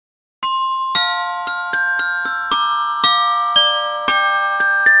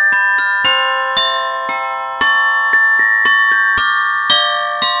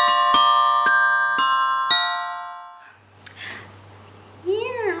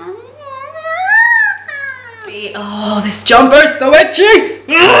Oh, this jumper's so itchy!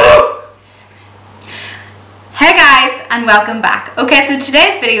 Hey guys, and welcome back. Okay, so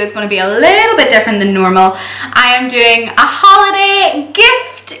today's video is going to be a little bit different than normal. I am doing a holiday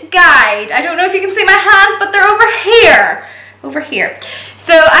gift guide. I don't know if you can see my hands, but they're over here. Over here.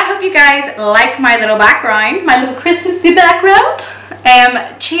 So I hope you guys like my little background, my little Christmassy background.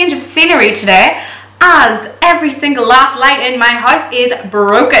 Change of scenery today, as every single last light in my house is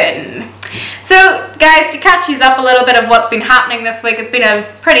broken. So guys, to catch you up a little bit of what's been happening this week, it's been a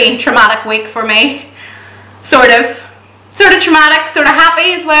pretty traumatic week for me. Sort of traumatic, sort of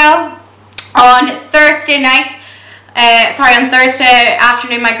happy as well. On Thursday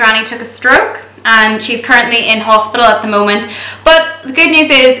afternoon, my granny took a stroke and she's currently in hospital at the moment. But the good news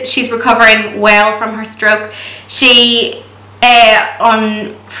is she's recovering well from her stroke. She,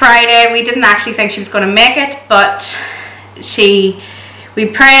 on Friday, we didn't actually think she was going to make it, but we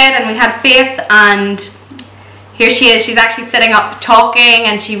prayed and we had faith, and here she is. She's actually sitting up talking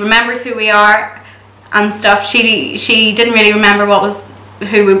and she remembers who we are and stuff. She didn't really remember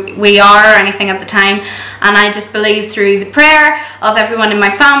who we are or anything at the time, and I just believe through the prayer of everyone in my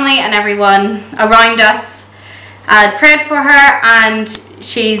family and everyone around us, I prayed for her and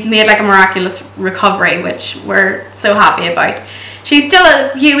she's made like a miraculous recovery, which we're so happy about. She's still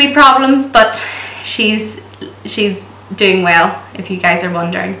a few wee problems, but she's doing well, if you guys are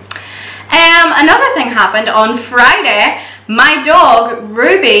wondering. Another thing happened on Friday. My dog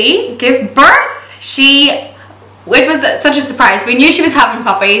Ruby gave birth. It was such a surprise. We knew she was having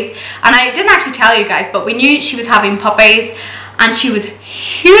puppies, and I didn't actually tell you guys, but we knew she was having puppies, and she was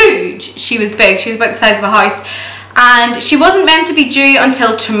huge. She was big. She was about the size of a house, and she wasn't meant to be due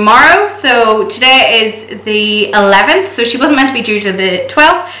until tomorrow. So today is the 11th, so she wasn't meant to be due to the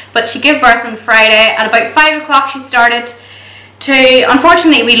 12th, but she gave birth on Friday at about 5 o'clock. She started to,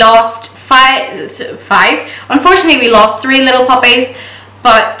 unfortunately we lost unfortunately we lost 3 little puppies,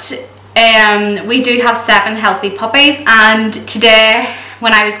 but we do have 7 healthy puppies. And today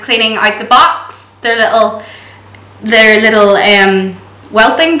when I was cleaning out the box, their little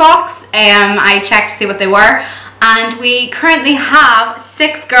whelping box, I checked to see what they were, and we currently have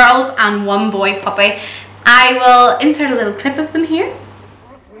 6 girls and 1 boy puppy. I will insert a little clip of them here.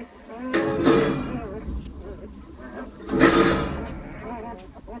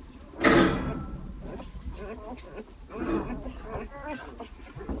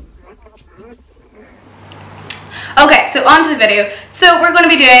 Okay, so on to the video. So we're going to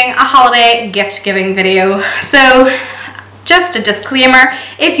be doing a holiday gift giving video. So just a disclaimer,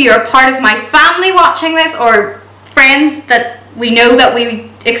 if you're part of my family watching this, or friends that we know that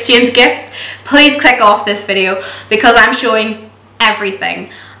we exchange gifts, please click off this video because I'm showing everything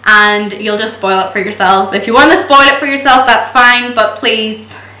and you'll just spoil it for yourselves. If you want to spoil it for yourself, that's fine, but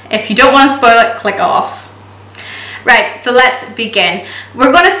please, if you don't want to spoil it, click off. Right, so let's begin.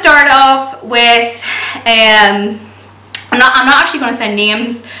 We're going to start off with, I'm not actually going to say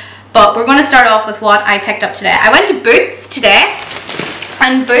names, but we're going to start off with what I picked up today. I went to Boots today,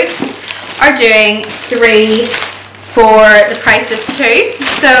 and Boots are doing 3 for the price of 2.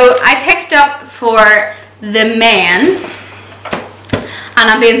 So I picked up for the men, and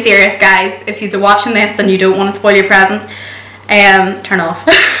I'm being serious guys, if you're watching this and you don't want to spoil your present, turn off.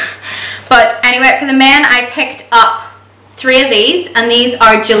 But anyway, for the men I picked up 3 of these, and these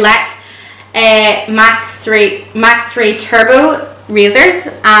are Gillette Mach 3 Turbo razors,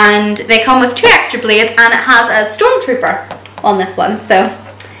 and they come with 2 extra blades, and it has a Stormtrooper on this one. So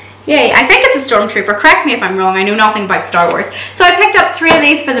yay, I think it's a Stormtrooper, correct me if I'm wrong, I know nothing about Star Wars. So I picked up 3 of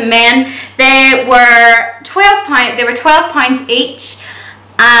these for the men. They were £12 each,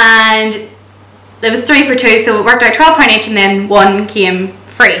 and there was 3 for 2, so it worked out £12 each, and then 1 came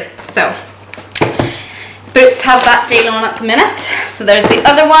free. So Boots have that deal on at the minute. So there's the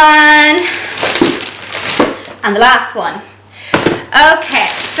other one and the last one. Okay,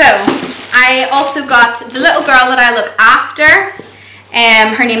 so I also got the little girl that I look after.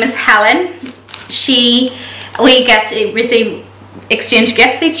 Her name is Helen. We get to exchange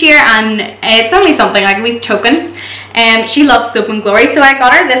gifts each year, and it's only something like a wee token. She loves Soap and Glory, so I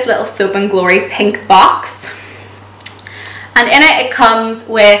got her this little Soap and Glory pink box, and in it comes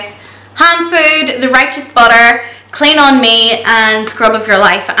with hand food, the righteous butter, clean on me, and scrub of your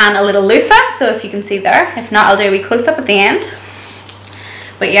life, and a little loofah. So if you can see there, if not I'll do a wee close up at the end.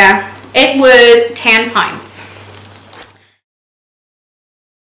 But yeah, it was £10.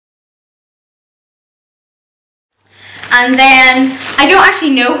 And then I don't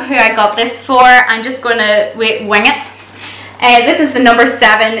actually know who I got this for. I'm just going to wing it. This is the number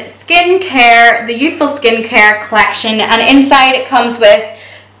 7 skincare, the youthful skincare collection, and inside it comes with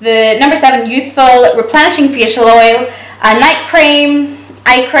the number 7 Youthful Replenishing Facial Oil, a night cream,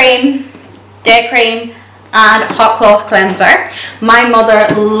 eye cream, day cream, and hot cloth cleanser. My mother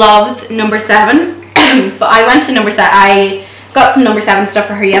loves number 7, but I went to number 7. I got some number 7 stuff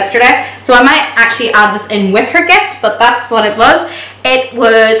for her yesterday, so I might actually add this in with her gift, but that's what it was. It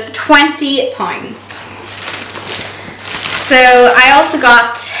was £20. So I also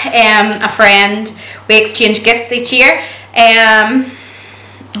got a friend, we exchange gifts each year,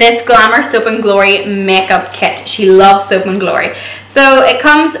 this Glamour Soap and Glory makeup kit. She loves Soap and Glory. So it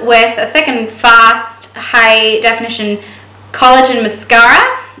comes with a thick and fast high definition collagen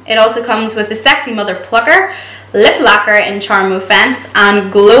mascara. It also comes with the Sexy Mother Plucker, lip lacquer in Charm Offense,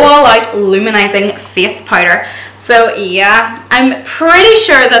 and Glow All Out Luminizing Face Powder. So yeah, I'm pretty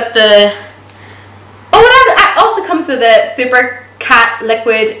sure that the... Oh, it also comes with a Super Cat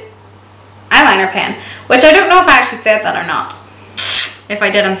Liquid eyeliner pen, which I don't know if I actually said that or not. If I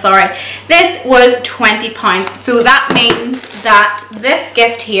did, I'm sorry. This was £20, so that means that this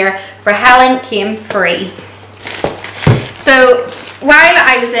gift here for Helen came free. So while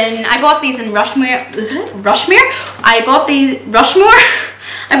I was in, I bought these in Rushmere. I bought these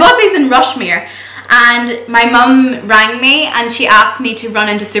in Rushmere, and my mum rang me and she asked me to run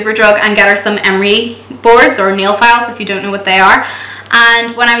into Superdrug and get her some emery boards or nail files, if you don't know what they are.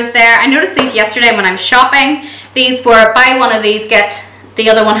 And when I was there, I noticed these yesterday when I was shopping. These were buy one of these, get the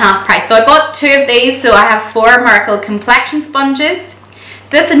other one half price. So I bought 2 of these, so I have 4 Miracle complexion sponges. So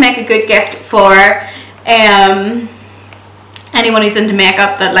this would make a good gift for anyone who's into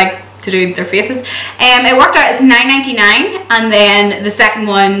makeup that like to do their faces. It worked out as $9.99, and then the second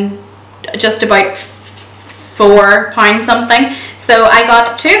one just about £4 something. So I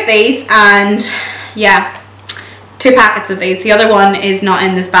got 2 of these, and yeah, 2 packets of these. The other one is not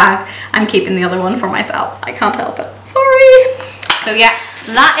in this bag. I'm keeping the other one for myself. I can't help it. Sorry. So yeah,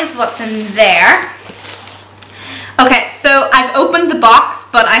 that is what's in there. Okay, so I've opened the box,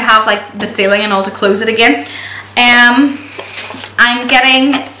 but I have like the sealing and all to close it again. I'm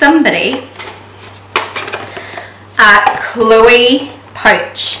getting somebody a Chloe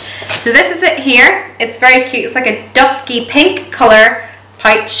pouch. So this is it here. It's very cute. It's like a dusky pink color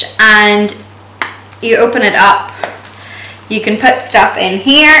pouch, and you open it up. You can put stuff in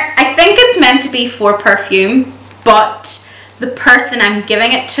here. I think it's meant to be for perfume, but the person I'm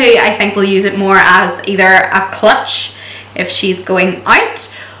giving it to, I think, will use it more as either a clutch if she's going out,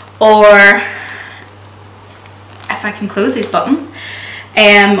 or if I can close these buttons,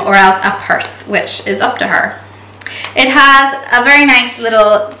 or else a purse, which is up to her. It has a very nice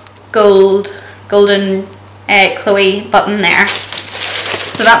little golden Chloe button there.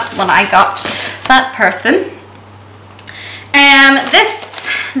 So that's what I got that person.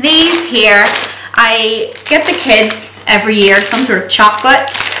 These here, I get the kids every year some sort of chocolate.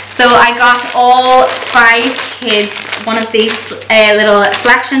 So I got all 5 kids one of these little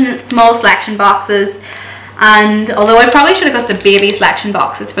small selection boxes. And although I probably should have got the baby selection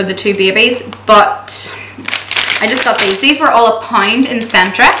boxes for the 2 babies, but I just got these. These were all £1 in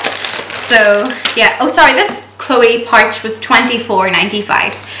Centra. So yeah. Oh, sorry. This Chloe pouch was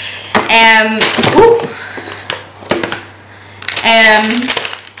 $24.95.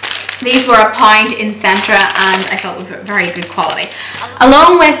 These were £1 in Centra, and I thought were very good quality.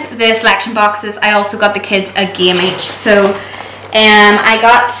 Along with the selection boxes, I also got the kids a game each. So I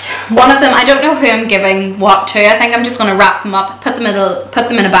got one of them. I don't know who I'm giving what to. I think I'm just going to wrap them up, put them in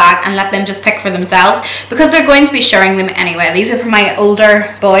a bag, and let them just pick for themselves, because they're going to be sharing them anyway. These are for my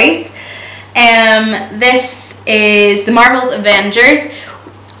older boys. This is the Marvel's Avengers.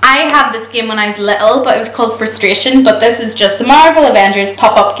 I had this game when I was little, but it was called Frustration, but this is just the Marvel Avengers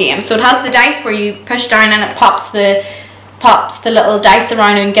pop-up game. So it has the dice where you push down and it pops the little dice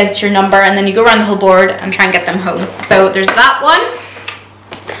around and gets your number, and then you go around the whole board and try and get them home. So there's that one.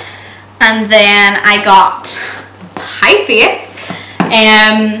 And then I got High Face.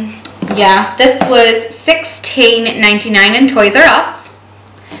 Yeah, this was $16.99 in Toys R Us.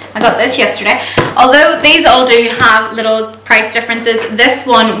 I got this yesterday. Although these all do have little price differences, this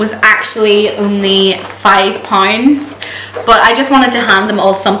one was actually only £5. But I just wanted to hand them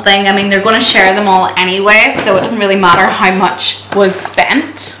all something. I mean, they're going to share them all anyway, so it doesn't really matter how much was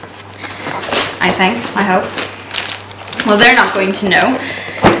spent. I think, I hope. Well, they're not going to know.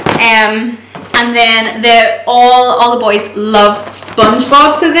 And then all the boys love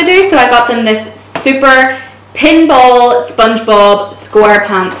SpongeBob, so they do. So I got them this super pinball SpongeBob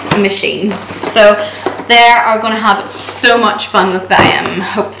SquarePants machine. So they are going to have so much fun with them,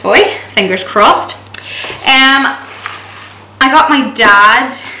 hopefully. Fingers crossed. I got my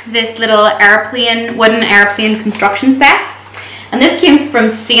dad this little wooden airplane construction set. And this came from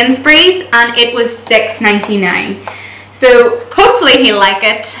Sainsbury's and it was $6.99. So hopefully he'll like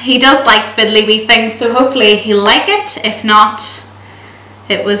it. He does like fiddly wee things, so hopefully he'll like it. If not,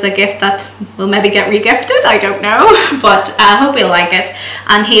 it was a gift that will maybe get re-gifted, I don't know. But I hope he'll like it.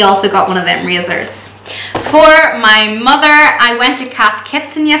 And he also got one of them razors. For my mother, I went to Cath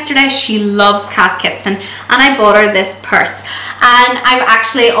Kidston yesterday. She loves Cath Kidston, and I bought her this purse. And I've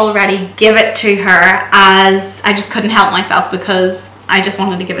actually already give it to her, as I just couldn't help myself because I just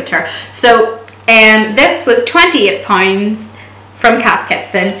wanted to give it to her. So this was £28 from Cath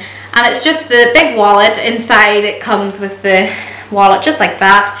Kidston, and it's just the big wallet. Inside it comes with the wallet just like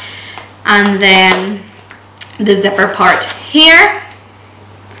that, and then the zipper part here.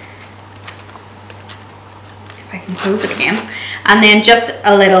 I can close it again, and then just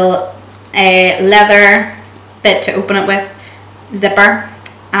a little leather bit to open it with, zipper,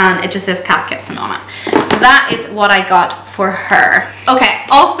 and it just says Cath Kidston on it. So that is what I got for her. Okay,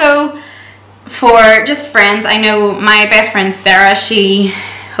 also for just friends, I know my best friend Sarah, she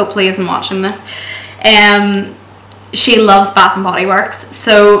hopefully isn't watching this, she loves Bath and Body Works,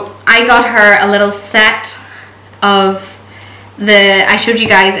 so I got her a little set of I showed you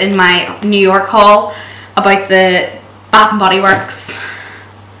guys in my New York haul about the Bath and Body Works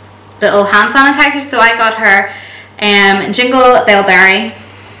little hand sanitizer. So I got her Jingle Bell Berry,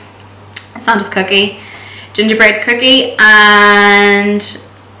 Santa's cookie, gingerbread cookie, and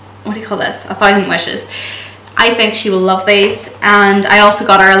what do you call this? 1,000 Wishes. I think she will love these. And I also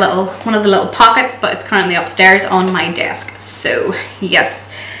got her one of the little pockets, but it's currently upstairs on my desk. So yes,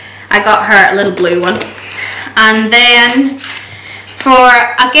 I got her a little blue one. And then for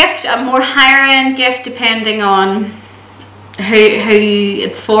a gift, a more higher end gift, depending on who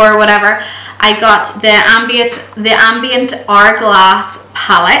it's for or whatever, I got the Ambient Hourglass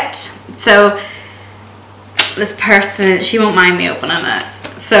palette. So this person, she won't mind me opening it.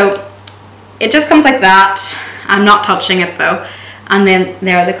 So it just comes like that. I'm not touching it though. And then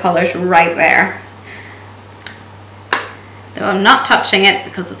there are the colours right there. Though I'm not touching it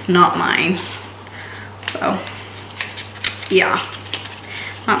because it's not mine. So yeah.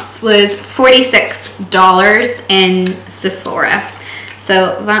 That was $46 in Sephora.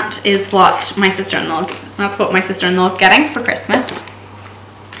 So that is what my sister-in-law, that's what my sister-in-law is getting for Christmas.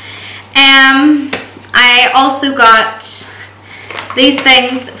 I also got these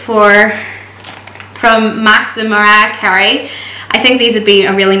things from MAC, the Mariah Carey. I think these would be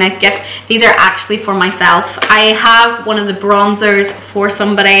a really nice gift. These are actually for myself. I have one of the bronzers for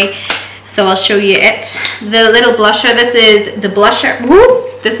somebody, so I'll show you it. The little blusher, this is the blusher.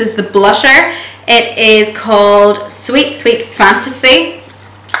 Whoop! This is the blusher. It is called Sweet Sweet Fantasy.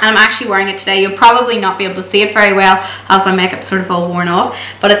 And I'm actually wearing it today. You'll probably not be able to see it very well as my makeup's sort of all worn off.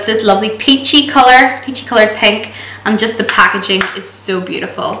 But it's this lovely peachy colored pink. And just the packaging is so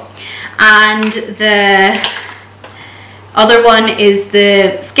beautiful. And the other one is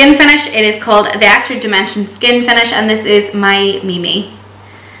the skin finish. It is called the Extra Dimension Skin Finish. And this is my Mimi.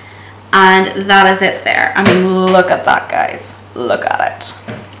 And that is it there. I mean, look at that, guys. Look at it.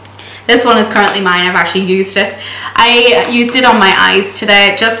 This one is currently mine. I've actually used it. I used it on my eyes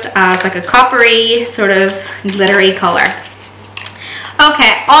today just as like a coppery sort of glittery color.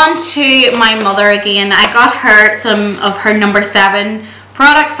 Okay, on to my mother again. I got her some of her number 7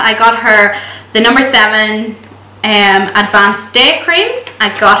 products. I got her the number 7 Advanced Day Cream. I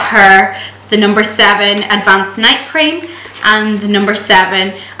got her the number 7 Advanced Night Cream and the number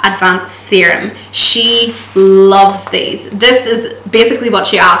 7 Advanced Serum. She loves these. This is basically what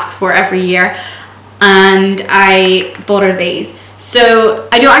she asks for every year, and I bought her these. So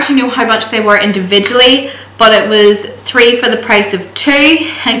I don't actually know how much they were individually, but it was 3 for the price of 2,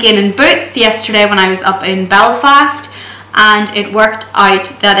 again in Boots yesterday when I was up in Belfast, and it worked out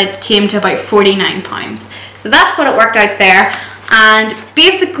that it came to about £49. So that's what it worked out there, and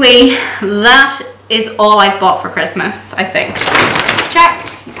basically that is all I've bought for Christmas, I think. Check.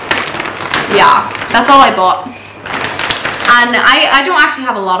 Yeah, that's all I bought. And I don't actually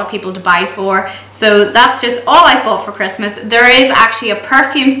have a lot of people to buy for, so that's just all I bought for Christmas. There is actually a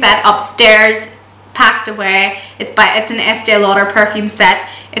perfume set upstairs packed away. It's an Estee Lauder perfume set.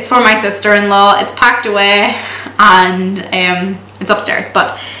 It's for my sister-in-law. It's packed away and it's upstairs,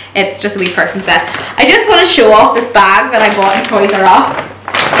 but it's just a wee perfume set. I just want to show off this bag that I bought in Toys R Us.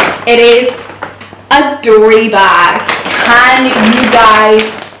 It is a Dory bag. Can you guys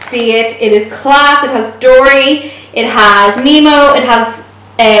see it? It is class. It has Dory, it has Nemo, it has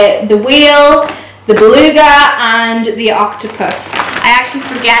the whale, the beluga, and the octopus. I actually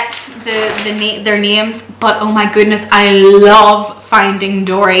forget their names, but oh my goodness, I love Finding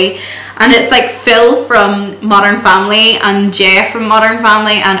Dory. And it's like Phil from Modern Family and Jay from Modern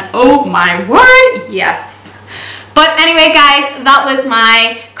Family, and oh my word, yes. But anyway guys, that was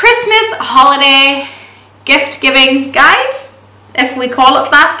my Christmas holiday gift giving guide, if we call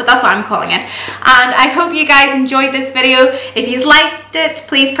it that, but that's what I'm calling it. And I hope you guys enjoyed this video. If you liked it,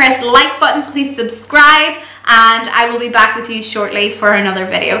 please press the like button, please subscribe, and I will be back with you shortly for another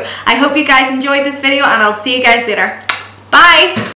video. I hope you guys enjoyed this video, and I'll see you guys later. Bye!